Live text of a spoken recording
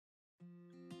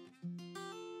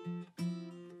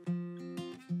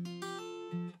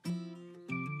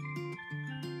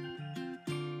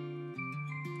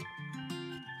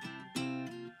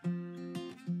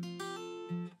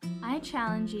I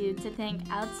challenge you to think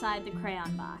outside the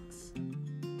crayon box.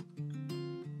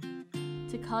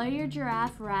 To color your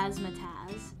giraffe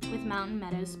razzmatazz with mountain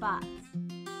meadow spots.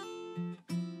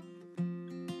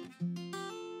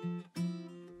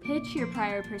 Pitch your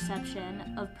prior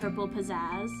perception of purple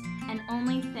pizzazz and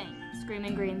only think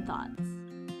screaming green thoughts.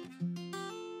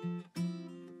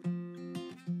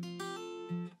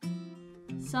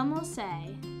 Some will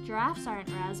say giraffes aren't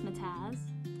razzmatazz,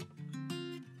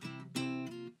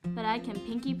 but I can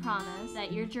pinky promise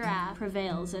that your giraffe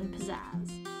prevails in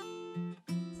pizzazz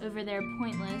over their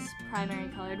pointless, primary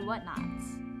colored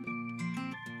whatnots.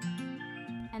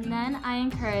 And then I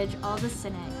encourage all the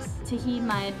cynics to heed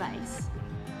my advice.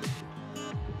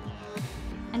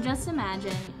 And just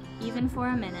imagine, even for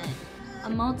a minute, a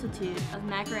multitude of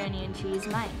macaroni and cheese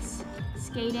mice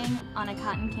skating on a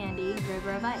cotton candy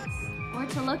river of ice. Or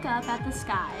to look up at the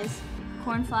skies,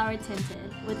 cornflower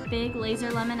tinted, with big laser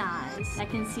lemon eyes that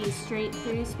can see straight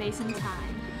through space and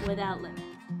time without limit.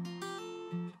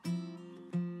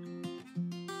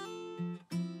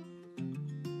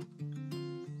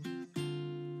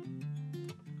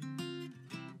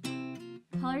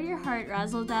 Color your heart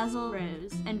razzle-dazzle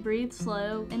rose and breathe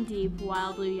slow and deep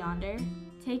wild blue yonder.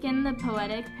 Take in the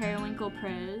poetic periwinkle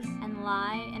prose and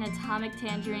lie in atomic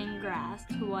tangerine grass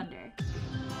to wonder.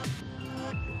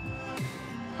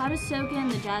 How to soak in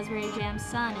the jazzberry jam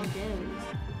sun and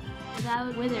doze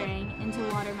without withering into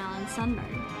watermelon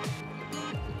sunburn.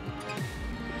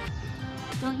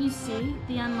 Don't you see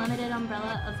the unlimited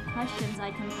umbrella of questions I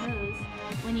compose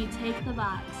when you take the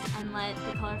box and let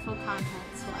the colorful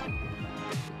content flow?